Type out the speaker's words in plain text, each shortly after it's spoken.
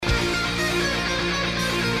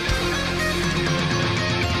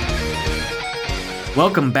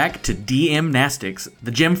Welcome back to DM-Nastics,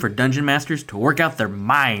 the gym for dungeon masters to work out their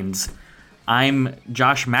minds. I'm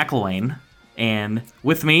Josh McElwain, and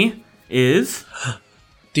with me is...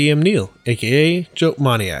 DM Neil, aka Joke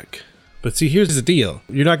Maniac. But see, here's the deal.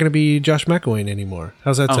 You're not going to be Josh McElwain anymore.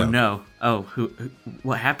 How's that sound? Oh, no. Oh,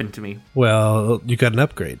 what happened to me? Well, you got an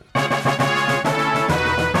upgrade.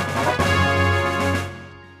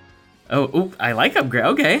 Oh, I like upgrade.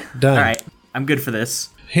 Okay. Done. All right. I'm good for this.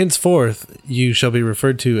 Henceforth, you shall be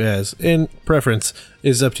referred to as, in preference,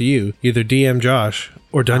 is up to you, either DM Josh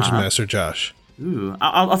or Dungeon Master Josh. Ooh,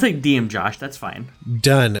 I'll take DM Josh. That's fine.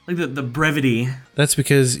 Done. Like the brevity. That's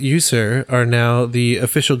because you, sir, are now the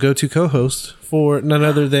official go-to co-host for none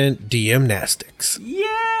other than DM-Nastics.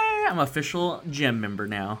 Yeah, I'm official gym member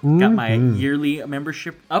now. Got my yearly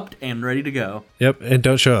membership upped and ready to go. Yep, and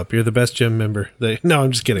don't show up. You're the best gym member. No,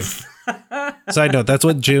 I'm just kidding. Side note, that's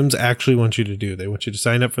what gyms actually want you to do. They want you to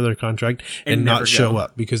sign up for their contract and not show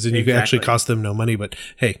up, because then you can actually cost them no money. But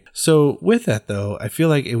hey, so with that though, I feel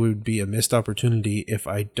like it would be a missed opportunity if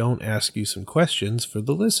I don't ask you some questions for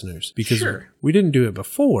the listeners, because we didn't do it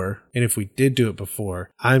before. And if we did do it before,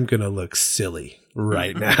 I'm going to look silly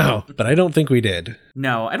right now, but I don't think we did.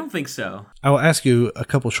 No, I don't think so. I will ask you a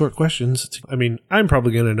couple short questions. I mean, I'm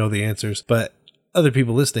probably going to know the answers, but other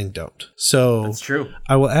people listening don't. So that's true.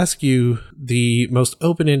 I will ask you the most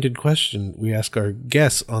open-ended question we ask our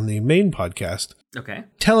guests on the main podcast. Okay.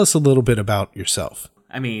 Tell us a little bit about yourself.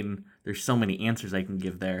 I mean, there's so many answers I can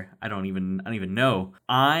give there. I don't even know.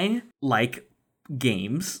 I like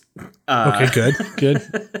games. Okay,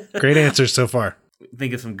 good. Great answers so far.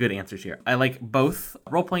 Think of some good answers here. I like both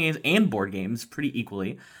role-playing games and board games pretty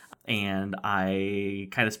equally. And I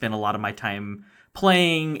kind of spend a lot of my time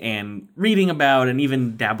playing and reading about and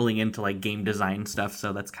even dabbling into like game design stuff.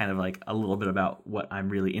 So that's kind of like a little bit about what I'm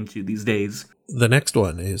really into these days. The next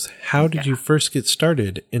one is, how did you first get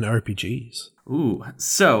started in RPGs? Ooh,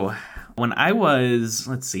 so when I was,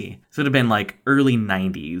 so it would have been like early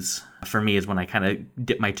 90s for me is when I kind of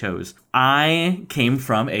dipped my toes. I came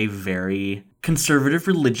from a very conservative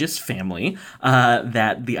religious family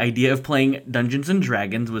that the idea of playing Dungeons and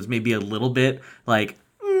Dragons was maybe a little bit like,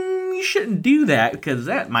 you shouldn't do that because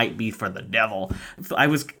that might be for the devil. So I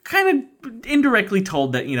was kind of indirectly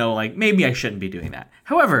told that, like maybe I shouldn't be doing that.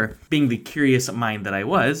 However, being the curious mind that I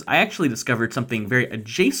was, I actually discovered something very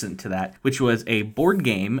adjacent to that, which was a board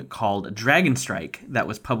game called Dragon Strike that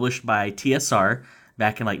was published by TSR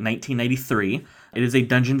back in like 1993. It is a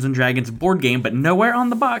Dungeons and Dragons board game, but nowhere on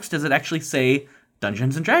the box does it actually say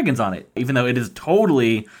Dungeons and Dragons on it, even though it is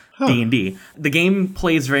totally D&D. The game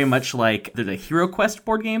plays very much like there's a Hero Quest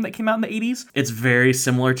board game that came out in the 80s. It's very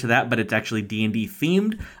similar to that, but it's actually D&D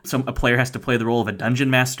themed. So a player has to play the role of a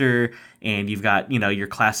dungeon master, and you've got, your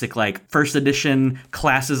classic like first edition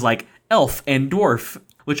classes like elf and dwarf,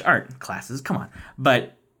 which aren't classes, come on.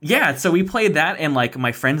 But yeah, so we played that, and like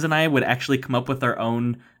my friends and I would actually come up with our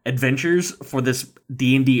own adventures for this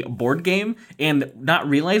D&D board game, and not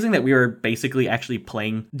realizing that we were basically actually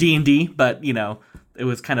playing D&D, but it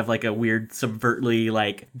was kind of like a weird subvertly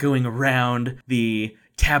like going around the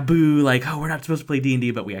taboo, like, oh, we're not supposed to play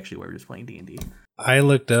D&D, but we actually were just playing D&D. I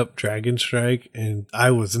looked up Dragon Strike and I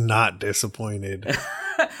was not disappointed.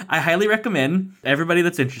 I highly recommend everybody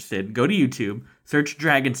that's interested, go to YouTube, search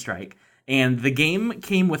Dragon Strike, and the game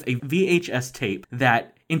came with a VHS tape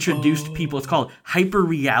that introduced people. It's called Hyper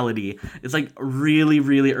Reality. It's like really,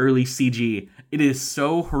 really early CG. It is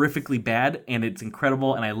so horrifically bad, and it's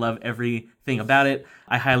incredible, and I love everything about it.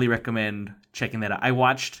 I highly recommend checking that out. I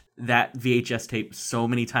watched that VHS tape so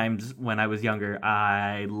many times when I was younger.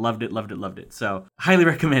 I loved it. So highly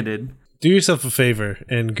recommended. Do yourself a favor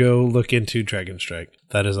and go look into Dragon Strike.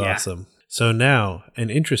 That is awesome. So now, an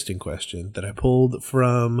interesting question that I pulled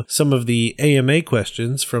from some of the AMA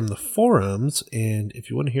questions from the forums, and if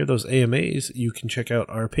you want to hear those AMAs, you can check out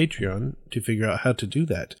our Patreon to figure out how to do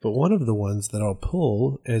that. But one of the ones that I'll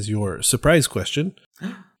pull as your surprise question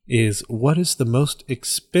is, what is the most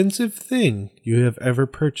expensive thing you have ever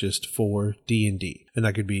purchased for D&D? And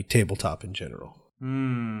that could be tabletop in general.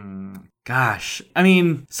 Gosh. I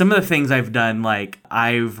mean, some of the things I've done, like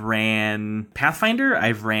I've ran Pathfinder,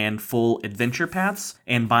 I've ran full adventure paths,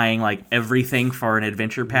 and buying like everything for an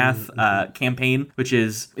adventure path campaign, which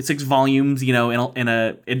is 6 volumes, in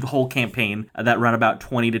a whole campaign that run about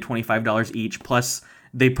 $20 to $25 each. Plus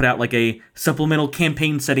they put out like a supplemental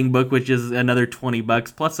campaign setting book, which is another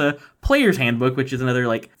 $20, plus a player's handbook, which is another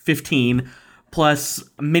like $15, plus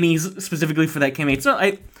minis specifically for that campaign. So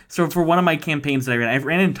So for one of my campaigns that I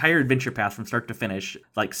ran an entire adventure path from start to finish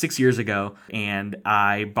like 6 years ago, and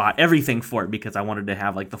I bought everything for it because I wanted to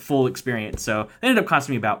have like the full experience. So it ended up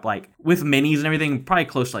costing me about like, with minis and everything, probably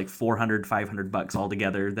close to like $400-$500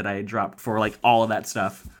 altogether that I dropped for like all of that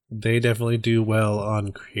stuff. They definitely do well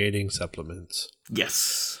on creating supplements.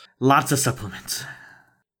 Yes. Lots of supplements.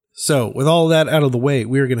 So, with all that out of the way,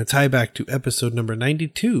 we are going to tie back to episode number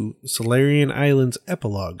 92, Solarian Islands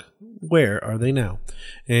Epilogue. Where are they now?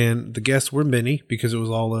 And the guests were many because it was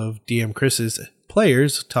all of DM Chris's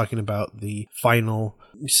players talking about the final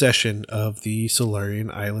session of the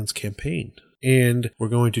Solarian Islands campaign. And we're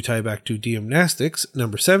going to tie back to DM-Nastics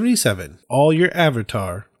number 77. All your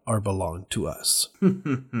avatar are belong to us.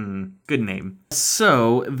 Good name.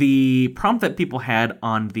 So the prompt that people had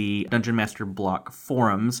on the Dungeon Master Block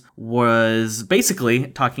forums was basically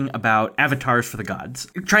talking about avatars for the gods.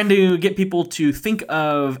 Trying to get people to think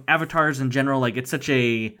of avatars in general, like it's such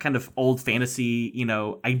a kind of old fantasy,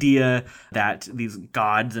 idea that these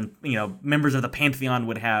gods and, members of the pantheon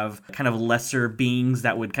would have kind of lesser beings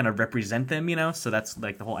that would kind of represent them, So that's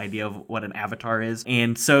like the whole idea of what an avatar is.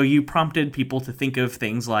 And so you prompted people to think of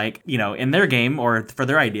things like, in their game or for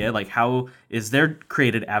their idea, like how is their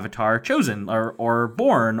created avatar chosen or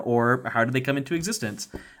born, or how did they come into existence?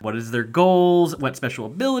 What is their goals? What special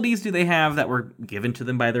abilities do they have that were given to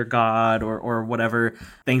them by their god or whatever?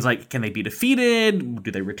 Things like, can they be defeated?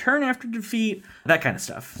 Do they return after defeat? That kind of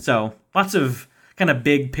stuff. So lots of kind of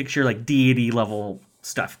big picture, like deity level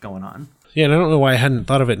stuff going on. Yeah, and I don't know why I hadn't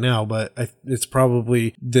thought of it now, but it's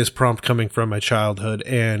probably this prompt coming from my childhood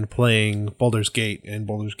and playing Baldur's Gate and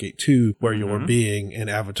Baldur's Gate 2, where you're being an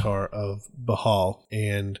avatar of Bahal,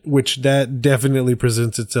 and which that definitely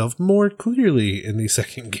presents itself more clearly in the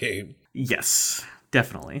second game. Yes,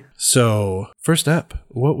 definitely. So, first up,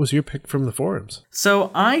 what was your pick from the forums? So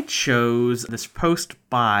I chose this post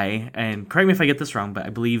by, and correct me if I get this wrong, but I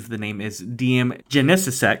believe the name is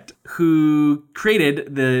DM-Nastics, who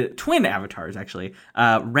created the twin avatars, actually,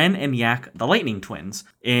 Ren and Yak, the lightning twins.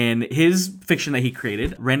 In his fiction that he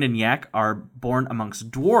created, Ren and Yak are born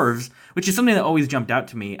amongst dwarves, which is something that always jumped out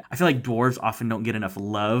to me. I feel like dwarves often don't get enough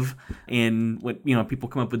love in what, people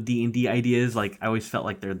come up with D&D ideas. Like, I always felt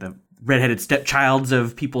like they're the redheaded stepchilds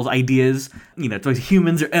of people's ideas. It's always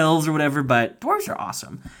humans or elves or whatever, but dwarves are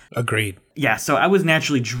awesome. Agreed. Yeah, so I was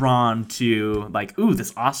naturally drawn to, like, ooh,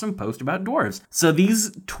 this awesome post about dwarves. So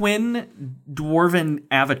these twin dwarven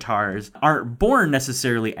avatars aren't born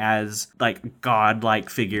necessarily as, like, godlike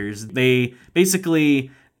figures. They basically,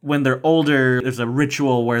 when they're older, there's a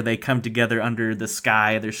ritual where they come together under the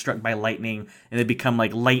sky, they're struck by lightning, and they become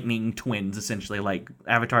like lightning twins, essentially, like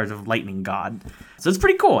avatars of lightning god. So it's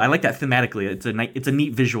pretty cool. I like that thematically. It's a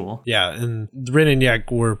neat visual. Yeah, and Ren and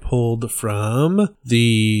Yak were pulled from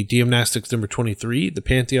the DM-Nastics number 23, the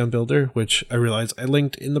Pantheon Builder, which I realized I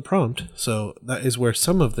linked in the prompt, so that is where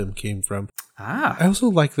some of them came from. I also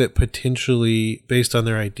like that potentially, based on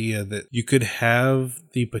their idea, that you could have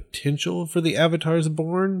the potential for the avatars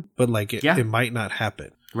born, but like it might not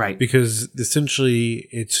happen. Right. Because essentially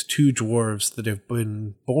it's two dwarves that have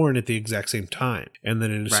been born at the exact same time. And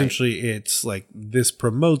then it's like this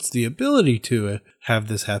promotes the ability to have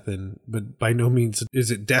this happen, but by no means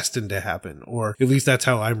is it destined to happen. Or at least that's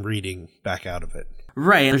how I'm reading back out of it.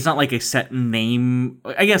 Right. There's not like a set name.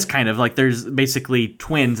 I guess kind of like there's basically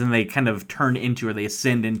twins and they kind of turn into or they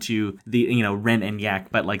ascend into the, Ren and Yak,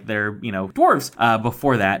 but like they're, dwarves.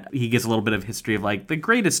 Before that, he gives a little bit of history of like the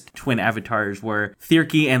greatest twin avatars were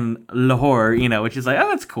Thirki and Lahore, which is like, oh,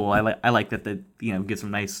 that's cool. I like that gives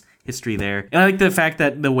some nice history there. And I like the fact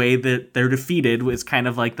that the way that they're defeated was kind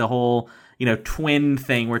of like the whole, twin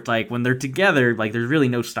thing where it's like when they're together, like there's really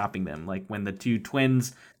no stopping them. Like when the two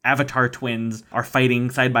avatar twins are fighting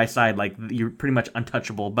side by side, like you're pretty much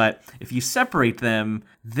untouchable. But if you separate them,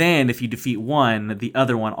 then if you defeat one, the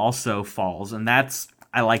other one also falls. And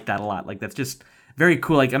I like that a lot. Like that's just very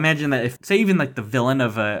cool. Like imagine that if, say, even like the villain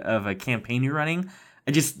of a campaign you're running,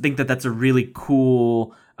 I just think that that's a really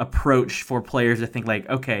cool approach for players to think like,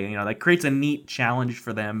 okay, that creates a neat challenge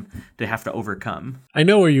for them to have to overcome. I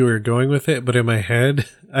know where you were going with it, but in my head,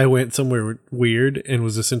 I went somewhere weird and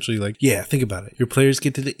was essentially like, yeah, think about it. Your players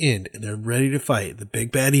get to the end and they're ready to fight the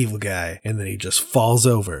big bad evil guy, and then he just falls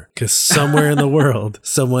over because somewhere in the world,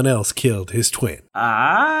 someone else killed his twin.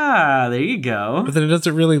 Ah, there you go. But then it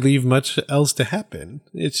doesn't really leave much else to happen.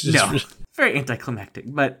 It's just very anticlimactic,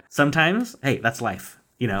 but sometimes, hey, that's life.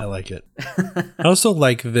 I like it. I also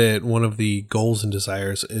like that one of the goals and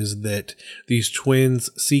desires is that these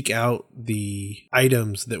twins seek out the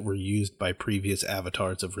items that were used by previous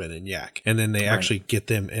avatars of Ren and Yak. And then they actually get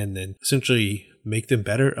them and then essentially make them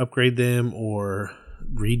better, upgrade them, or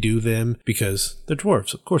redo them because they're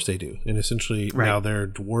dwarves. Of course they do. And essentially now they're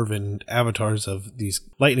dwarven avatars of these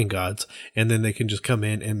lightning gods. And then they can just come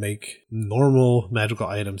in and make normal magical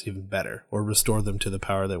items even better or restore them to the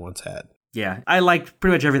power they once had. Yeah, I liked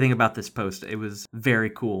pretty much everything about this post. It was very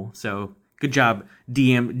cool. So good job,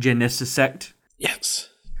 DM-Nastics. Yes,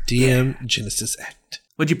 DM-Nastics.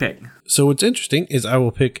 What'd you pick? So what's interesting is I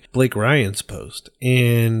will pick Blake Ryan's post.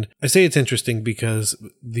 And I say it's interesting because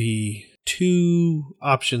the two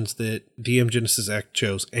options that DM-Nastics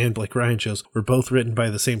chose and Blake Ryan chose were both written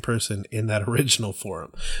by the same person in that original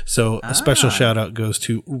forum. So a special shout out goes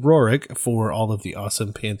to Rorik for all of the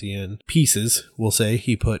awesome Pantheon pieces, we'll say,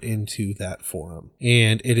 he put into that forum.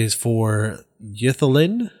 And it is for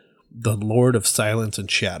Ythalin, the Lord of Silence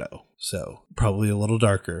and Shadow. So probably a little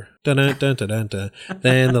darker than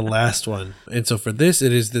the last one. And so for this,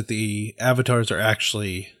 it is that the avatars are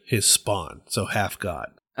actually his spawn. So half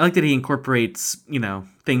god. I like that he incorporates,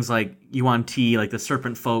 things like Yuan Ti, like the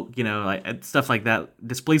serpent folk, like stuff like that.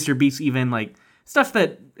 Displacer beasts, even like stuff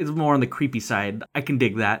that is more on the creepy side. I can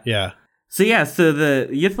dig that. Yeah. So the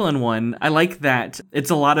Ythalin one, I like that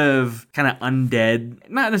it's a lot of kind of undead,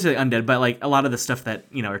 not necessarily undead, but like a lot of the stuff that,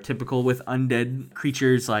 are typical with undead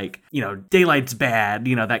creatures, like, daylight's bad,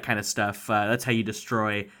 that kind of stuff. That's how you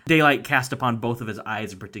destroy. Daylight cast upon both of his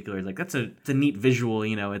eyes in particular. Like it's a neat visual,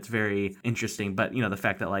 it's very interesting. But, the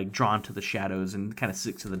fact that like drawn to the shadows and kind of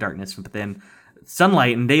sticks to the darkness, but then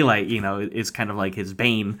sunlight and daylight, is kind of like his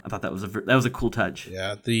bane. I thought that was a cool touch.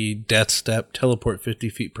 Yeah, the death step, teleport 50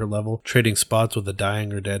 feet per level, trading spots with a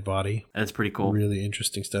dying or dead body. That's pretty cool. Really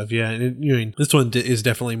interesting stuff. Yeah, and this one is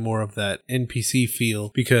definitely more of that NPC feel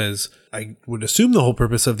because I would assume the whole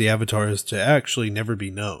purpose of the avatar is to actually never be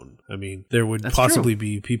known. I mean, there would possibly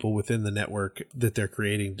be people within the network that they're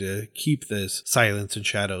creating to keep this silence and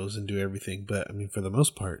shadows and do everything. But I mean, for the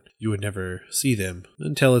most part, you would never see them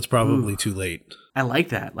until it's probably too late. I like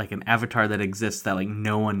that, like an avatar that exists that like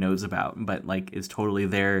no one knows about, but like is totally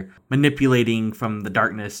there manipulating from the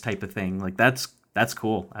darkness type of thing. Like that's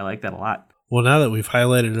cool. I like that a lot. Well, now that we've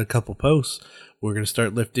highlighted a couple posts, we're going to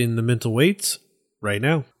start lifting the mental weights right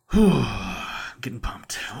now. Getting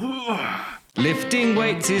pumped. Lifting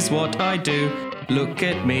weights is what I do. Look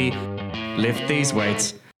at me. Lift these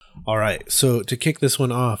weights. All right, so to kick this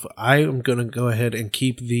one off, I am going to go ahead and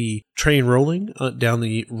keep the train rolling down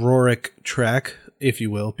the Rorik track, if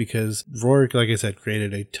you will, because Rorik, like I said,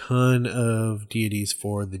 created a ton of deities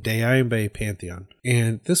for the Dayambe Pantheon.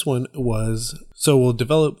 And this one was, so we'll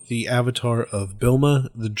develop the avatar of Bilma,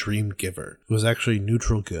 the Dream Giver, who was actually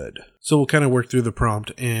neutral good. So we'll kind of work through the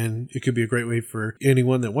prompt, and it could be a great way for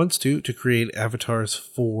anyone that wants to create avatars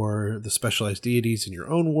for the specialized deities in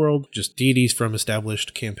your own world, just deities from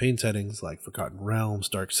established campaign settings like Forgotten Realms,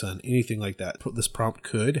 Dark Sun, anything like that. This prompt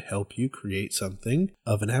could help you create something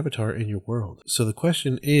of an avatar in your world. So the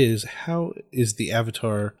question is, how is the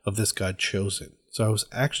avatar of this god chosen? So I was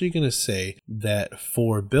actually going to say that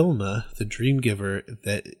for Bilma, the Dream Giver,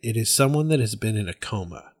 that it is someone that has been in a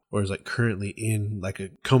coma, or is like currently in like a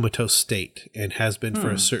comatose state and has been for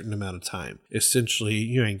a certain amount of time. Essentially,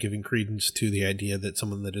 giving credence to the idea that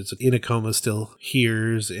someone that is in a coma still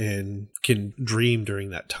hears and can dream during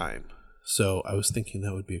that time. So I was thinking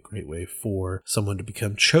that would be a great way for someone to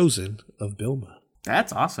become chosen of Bilma.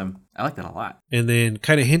 That's awesome. I like that a lot. And then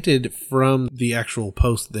kind of hinted from the actual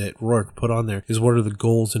post that Rorik put on there is what are the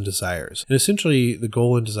goals and desires. And essentially the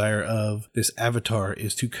goal and desire of this avatar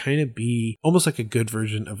is to kind of be almost like a good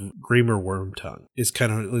version of Grimmer Wormtongue. It's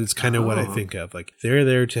kind of what I think of. Like they're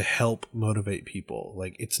there to help motivate people.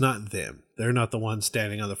 Like it's not them. They're not the ones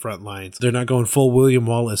standing on the front lines. They're not going full William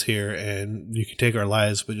Wallace here and you can take our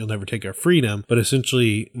lives, but you'll never take our freedom. But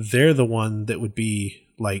essentially they're the one that would be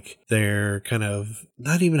like they're kind of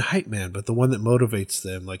not even hype man, but the one that motivates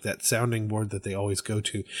them, like that sounding board that they always go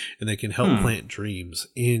to, and they can help plant dreams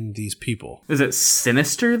in these people. Is it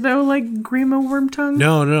sinister though, like Grima Wormtongue?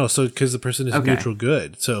 No. So because the person is neutral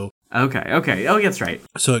good, so. Okay. Oh, that's right.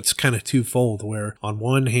 So it's kind of twofold where on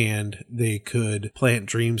one hand, they could plant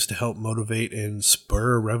dreams to help motivate and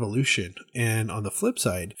spur a revolution. And on the flip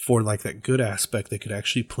side, for like that good aspect, they could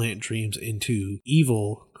actually plant dreams into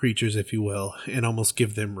evil creatures, if you will, and almost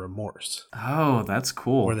give them remorse. Oh, that's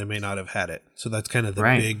cool. Or they may not have had it. So that's kind of the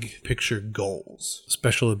big picture goals.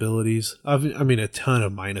 Special abilities. I mean, a ton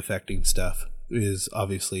of mind affecting stuff is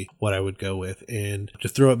obviously what I would go with. And to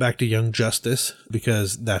throw it back to Young Justice,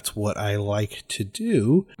 because that's what I like to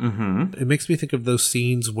do, it makes me think of those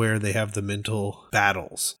scenes where they have the mental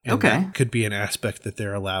battles. And that could be an aspect that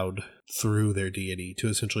they're allowed through their deity to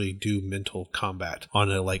essentially do mental combat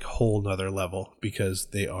on a like whole nother level, because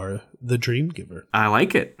they are the dream giver. I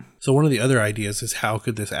like it. So one of the other ideas is, how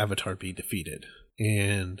could this avatar be defeated?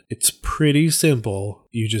 And it's pretty simple.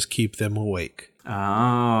 You just keep them awake.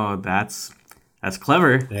 Oh, that's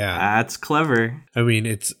clever. Yeah. That's clever. I mean,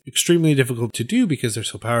 it's extremely difficult to do because they're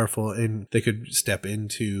so powerful, and they could step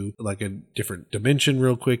into like a different dimension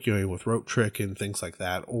real quick, with rope trick and things like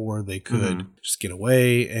that, or they could just get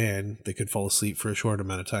away and they could fall asleep for a short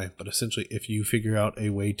amount of time. But essentially, if you figure out a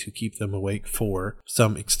way to keep them awake for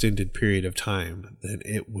some extended period of time, then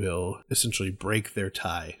it will essentially break their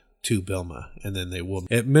tie to Bilma, and then they will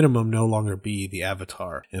at minimum no longer be the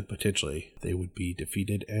avatar, and potentially they would be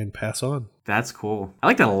defeated and pass on. That's cool. I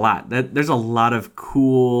like that a lot. There's a lot of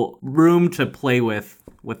cool room to play with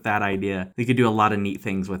that idea. You could do a lot of neat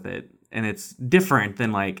things with it. And it's different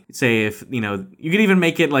than, like, say, if, you could even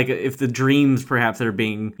make it like if the dreams perhaps that are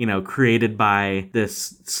being, created by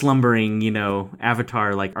this slumbering,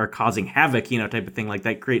 avatar, like, are causing havoc, type of thing. Like,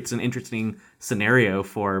 that creates an interesting scenario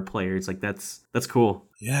for players. Like, that's cool.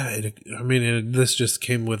 Yeah, this just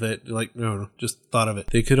came with it. Like, no, just thought of it.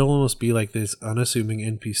 They could almost be like this unassuming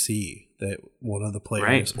NPC that one of the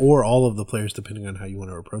players, or all of the players, depending on how you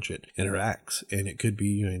want to approach it, interacts. And it could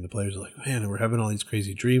be, the players are like, man, we're having all these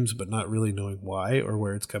crazy dreams, but not really knowing why or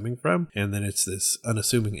where it's coming from. And then it's this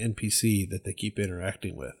unassuming NPC that they keep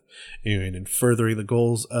interacting with. And furthering the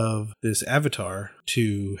goals of this avatar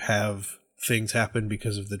to have things happen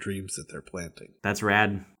because of the dreams that they're planting. That's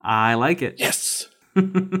rad. I like it. Yes!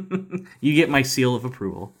 You get my seal of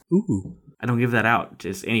approval. Ooh. I don't give that out to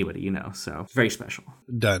just anybody, so it's very special.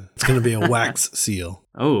 Done. It's going to be a wax seal.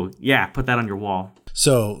 Oh, yeah. Put that on your wall.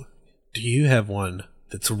 So, do you have one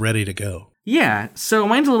that's ready to go? Yeah. So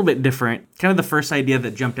mine's a little bit different. Kind of the first idea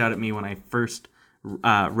that jumped out at me when I first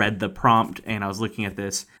read the prompt and I was looking at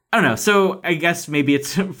this. I don't know. So I guess maybe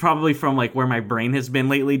it's probably from like where my brain has been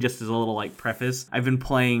lately, just as a little like preface. I've been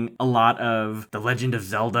playing a lot of The Legend of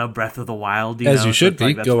Zelda Breath of the Wild. As you should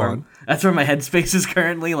be. Go on. That's where my headspace is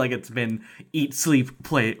currently. Like, it's been eat, sleep,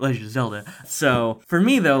 play Legend of Zelda. So for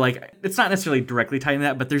me though, like, it's not necessarily directly tied to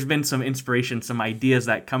that, but there's been some inspiration, some ideas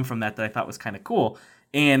that come from that I thought was kind of cool.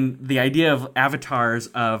 And the idea of avatars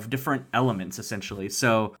of different elements, essentially.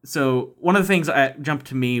 So one of the things that jumped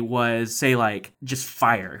to me was, say, like, just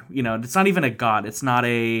fire. It's not even a god. It's not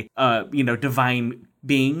a, divine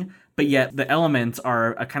being. But yet the elements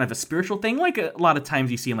are a kind of a spiritual thing. Like a lot of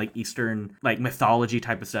times you see in like Eastern, like mythology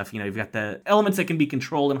type of stuff, you've got the elements that can be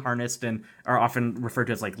controlled and harnessed and are often referred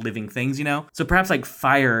to as like living things, So perhaps like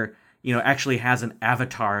fire, actually has an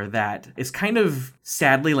avatar that is kind of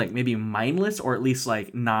sadly like maybe mindless, or at least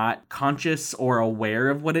like not conscious or aware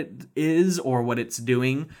of what it is or what it's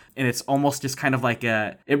doing. And it's almost just kind of like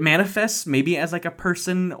it manifests maybe as like a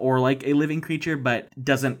person or like a living creature, but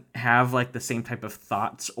doesn't have like the same type of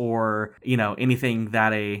thoughts or, anything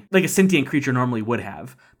that a sentient creature normally would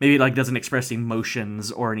have. Maybe it like doesn't express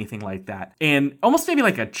emotions or anything like that. And almost maybe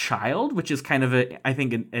like a child, which is kind of I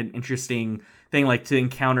think an interesting thing, like to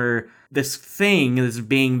encounter this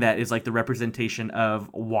being that is like the representation of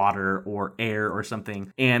water or air or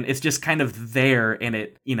something. And it's just kind of there, and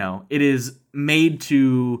it is made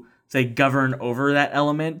to say govern over that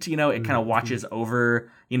element. It kind of watches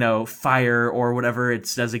over, fire or whatever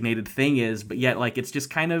its designated thing is, but yet like it's just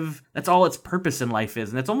kind of, that's all its purpose in life is.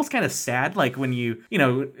 And it's almost kind of sad, like when you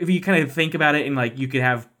if you kind of think about it, and like you could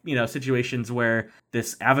have situations where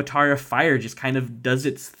this avatar of fire just kind of does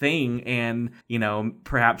its thing, and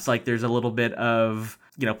perhaps like there's a little bit of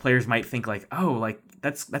players might think like, oh, like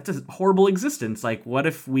that's a horrible existence, like what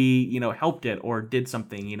if we helped it or did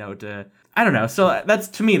something to, I don't know. So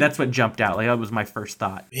that's what jumped out. Like, that was my first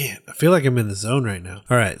thought. Man, I feel like I'm in the zone right now.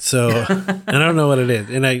 All right. So, and I don't know what it is.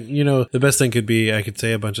 And the best thing could be, I could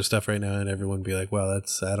say a bunch of stuff right now and everyone would be like, well,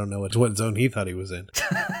 I don't know what zone he thought he was in.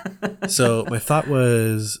 So my thought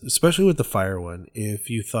was, especially with the fire one, if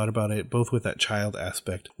you thought about it both with that child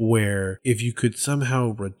aspect, where if you could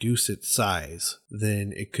somehow reduce its size,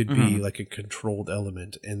 then it could be like a controlled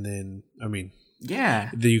element. And then, Yeah.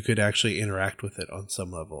 that you could actually interact with it on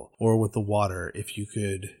some level. Or with the water, if you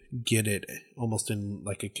could get it almost in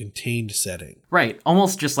like a contained setting. Right.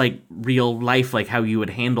 Almost just like real life, like how you would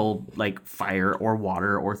handle like fire or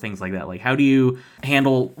water or things like that. Like how do you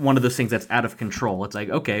handle one of those things that's out of control? It's like,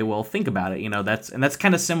 okay, well, think about it. That's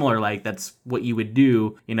kind of similar. Like that's what you would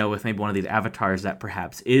do, with maybe one of these avatars that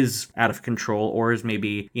perhaps is out of control, or is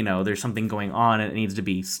maybe, there's something going on and it needs to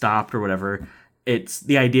be stopped or whatever. It's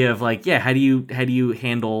the idea of like, yeah, how do you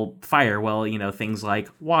handle fire? Well, things like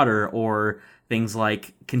water, or things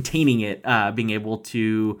like containing it, being able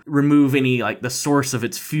to remove any like the source of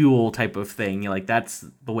its fuel type of thing. Like that's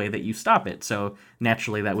the way that you stop it. So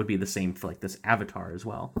naturally that would be the same for like this avatar as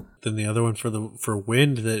well. Then the other one for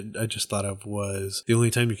wind that I just thought of was the only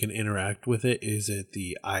time you can interact with it is at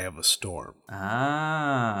the eye of a storm.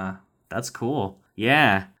 Ah, that's cool.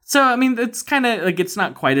 Yeah. So, I mean, it's kind of like, it's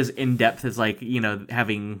not quite as in-depth as like,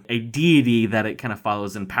 having a deity that it kind of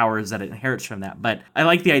follows and powers that it inherits from that. But I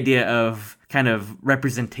like the idea of kind of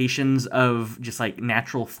representations of just like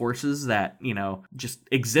natural forces that, just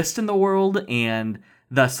exist in the world, and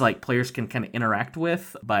thus like players can kind of interact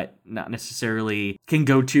with, but not necessarily can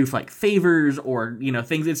go to for like favors or,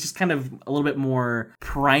 things. It's just kind of a little bit more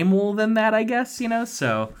primal than that, I guess,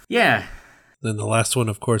 So, yeah. Then the last one,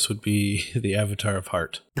 of course, would be the Avatar of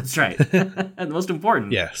Heart. That's right. The most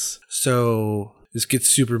important. Yes. So this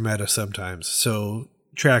gets super meta sometimes. So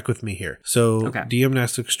track with me here. So okay.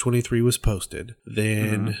 DM-Nastics 23 was posted.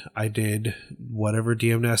 Then I did whatever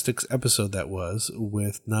DM-Nastics episode that was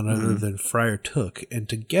with none other than Friar Took. And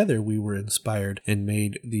together we were inspired and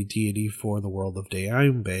made the deity for the world of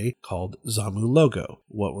Deimbe called Zamu Logo.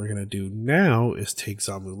 What we're going to do now is take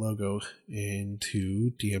Zamu Logo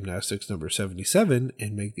into DM-Nastics number 77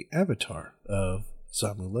 and make the avatar of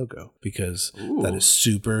Zamu Logo, because that is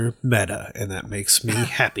super meta and that makes me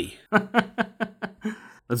happy.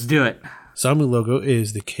 Let's do it. Zamu Logo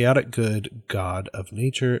is the chaotic good god of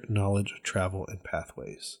nature, knowledge, travel, and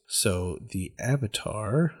pathways. So the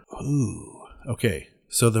avatar... Ooh. Okay.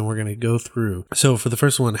 So then we're going to go through. So for the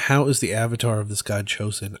first one, how is the avatar of this god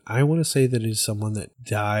chosen? I want to say that it is someone that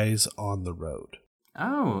dies on the road.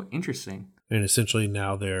 Oh, interesting. And essentially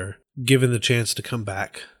now they're given the chance to come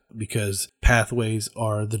back, because pathways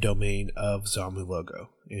are the domain of Zamu Logo,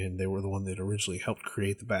 and they were the one that originally helped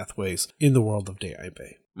create the pathways in the world of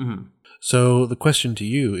Deimbe. Mm-hmm. So the question to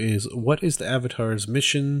you is, what is the avatar's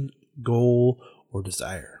mission, goal, or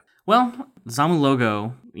desire? Well, Zamu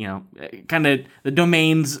Logo, kind of the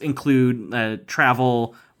domains include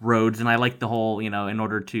travel, roads, and I like the whole, in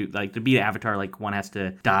order to be the avatar, like one has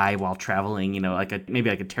to die while traveling, maybe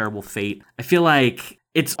a terrible fate. I feel like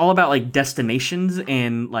it's all about like destinations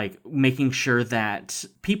and like making sure that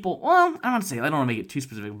people, well, I don't want to make it too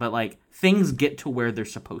specific, but like things get to where they're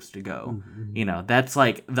supposed to go. Mm-hmm. That's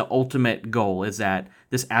like the ultimate goal, is that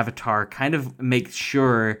this avatar kind of makes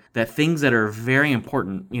sure that things that are very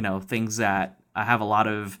important, things that have a lot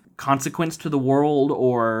of consequence to the world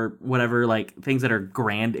or whatever, like things that are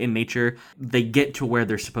grand in nature, they get to where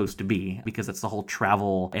they're supposed to be, because that's the whole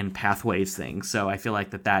travel and pathways thing. So I feel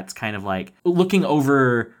like that's kind of like looking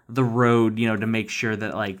over the road, to make sure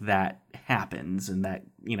that like that happens and that,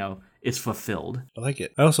 is fulfilled. I like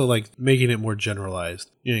it. I also like making it more generalized,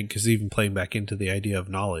 because even playing back into the idea of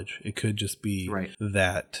knowledge, it could just be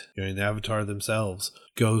that the avatar themselves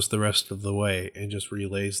goes the rest of the way and just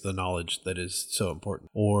relays the knowledge that is so important.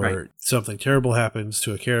 Or something terrible happens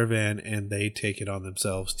to a caravan and they take it on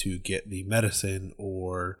themselves to get the medicine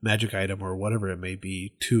or magic item or whatever it may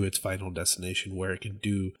be to its final destination, where it can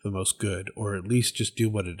do the most good, or at least just do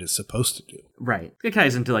what it is supposed to do. Right. It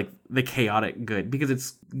ties into like the chaotic good, because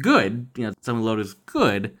it's good, some load is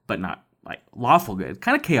good, but not like lawful good,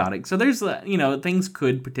 kind of chaotic. So there's things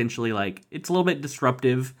could potentially, like, it's a little bit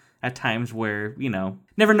disruptive at times where,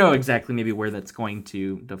 never know exactly maybe where that's going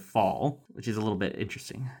to fall, which is a little bit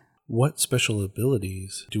interesting. What special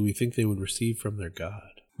abilities do we think they would receive from their god?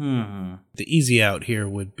 The easy out here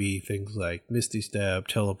would be things like Misty Step,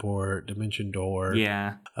 Teleport, Dimension Door.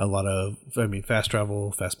 Yeah. A lot of, fast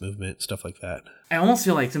travel, fast movement, stuff like that. I almost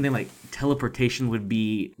feel like something like teleportation would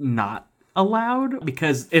be not allowed,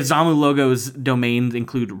 because if Zamu Logo's domains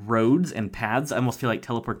include roads and paths, I almost feel like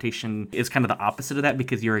teleportation is kind of the opposite of that,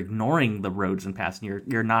 because you're ignoring the roads and paths and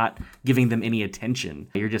you're not giving them any attention.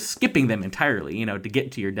 You're just skipping them entirely, to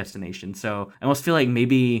get to your destination. So I almost feel like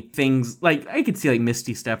maybe things like, I could see like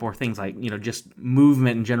Misty Step or things like, just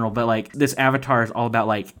movement in general, but like this avatar is all about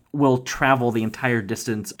like will travel the entire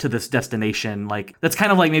distance to this destination. Like, that's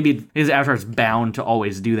kind of like maybe his avatar's bound to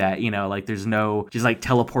always do that, you know, like there's no just like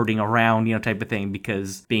teleporting around, you know, type of thing,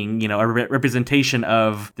 because being, you know, a representation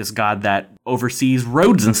of this god that oversees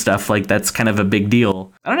roads and stuff, like that's kind of a big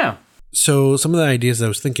deal. I don't know. So some of the ideas I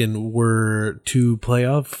was thinking were to play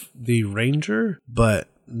off the ranger, but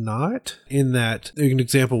not in that. An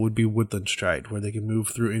example would be Woodland Stride, where they can move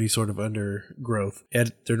through any sort of undergrowth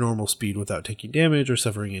at their normal speed without taking damage or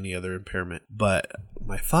suffering any other impairment. But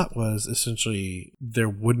my thought was essentially there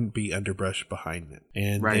wouldn't be underbrush behind them.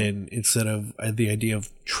 And then instead of the idea of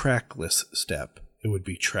trackless step, it would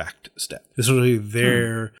be tracked step. Essentially,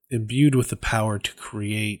 they're imbued with the power to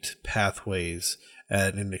create pathways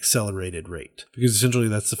at an accelerated rate. Because essentially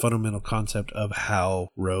that's the fundamental concept of how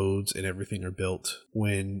roads and everything are built.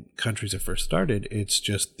 When countries are first started, it's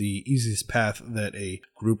just the easiest path that a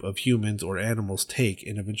group of humans or animals take,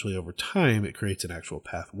 and eventually over time it creates an actual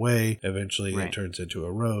pathway. Eventually it turns into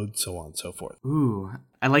a road, so on and so forth. Ooh,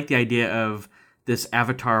 I like the idea of this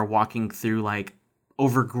avatar walking through like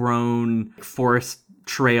overgrown forest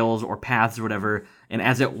trails or paths or whatever, and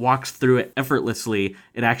as it walks through it effortlessly,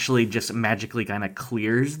 it actually just magically kind of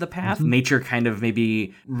clears the path. Nature kind of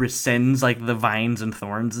maybe rescinds like the vines and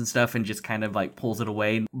thorns and stuff and just kind of like pulls it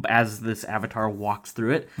away as this avatar walks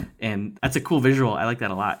through it. And that's a cool visual. I like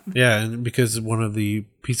that a lot. Yeah, and because one of the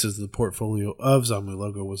pieces of the portfolio of Zombi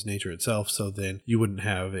Logo was nature itself, so then you wouldn't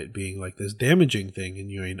have it being like this damaging thing and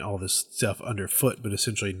you know all this stuff underfoot, but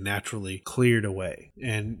essentially naturally cleared away.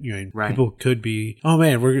 And you know people could be, oh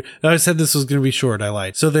man, I said this was going to be short. I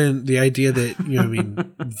lied. So then the idea that, you know, I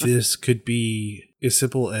mean, this could be as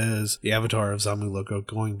simple as the avatar of Zombi Logo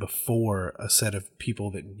going before a set of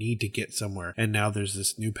people that need to get somewhere. And now there's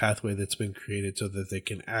this new pathway that's been created so that they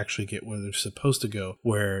can actually get where they're supposed to go,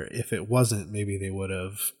 where if it wasn't, maybe they would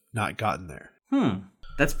have not gotten there.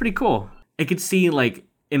 That's pretty cool. I could see like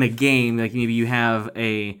in a game, like maybe you have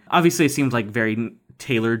obviously it seems like very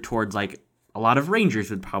tailored towards like a lot of rangers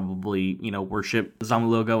would probably, you know, worship Zombi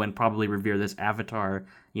Logo and probably revere this avatar,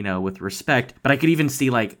 you know, with respect. But I could even see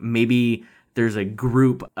like maybe there's a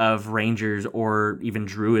group of rangers or even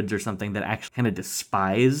druids or something that actually kind of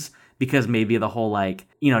despise, because maybe the whole like,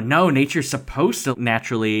 you know, no, nature's supposed to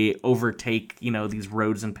naturally overtake, you know, these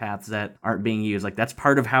roads and paths that aren't being used. Like that's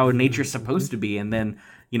part of how nature's supposed to be. And then,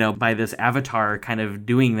 you know, by this avatar kind of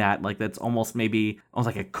doing that, like that's almost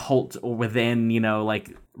like a cult within, you know, like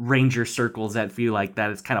ranger circles that feel like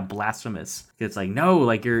that it's kind of blasphemous. It's like, no,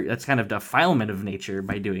 like that's kind of defilement of nature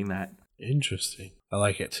by doing that. Interesting. I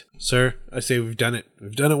like it. Sir, I say we've done it.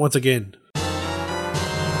 We've done it once again.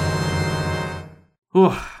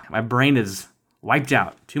 Whew, my brain is wiped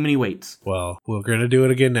out. Too many weights. Well, we're going to do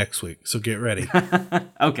it again next week, so get ready.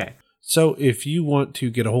 Okay. So if you want to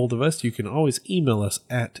get a hold of us, you can always email us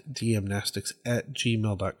at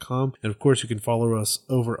dmnastics@gmail.com. And of course, you can follow us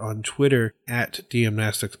over on Twitter at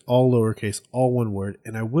DMNastics, all lowercase, all one word.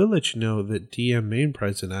 And I will let you know that DM Main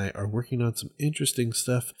Prize and I are working on some interesting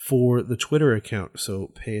stuff for the Twitter account, so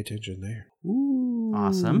pay attention there. Ooh,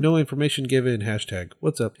 awesome. No information given, hashtag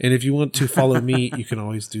what's up. And if you want to follow me, you can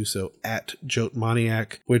always do so at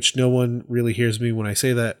Jotmaniac, which no one really hears me when I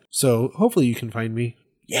say that. So hopefully you can find me.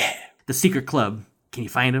 Yeah. The Secret Club. Can you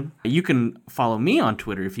find him? You can follow me on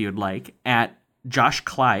Twitter if you would like at Josh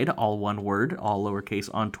Clyde, all one word, all lowercase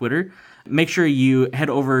on Twitter. Make sure you head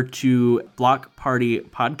over to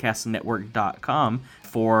blockpartypodcastnetwork.com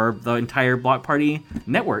for the entire Block Party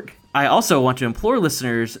network. I also want to implore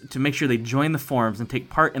listeners to make sure they join the forums and take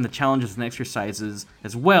part in the challenges and exercises,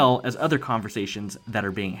 as well as other conversations that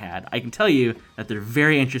are being had. I can tell you that they're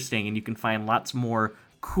very interesting, and you can find lots more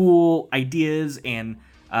cool ideas and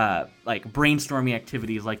like brainstorming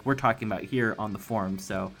activities like we're talking about here on the forum.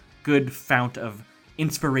 So good fount of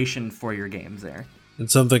inspiration for your games there.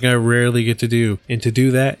 It's something I rarely get to do. And to do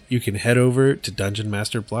that, you can head over to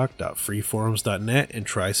dungeonmasterblock.freeforums.net and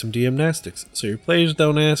try some DM-Nastics. So your players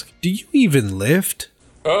don't ask, do you even lift?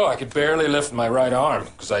 Oh, I could barely lift my right arm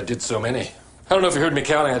because I did so many. I don't know if you heard me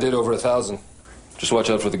counting, I did over 1,000. Just watch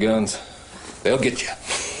out for the guns. They'll get you.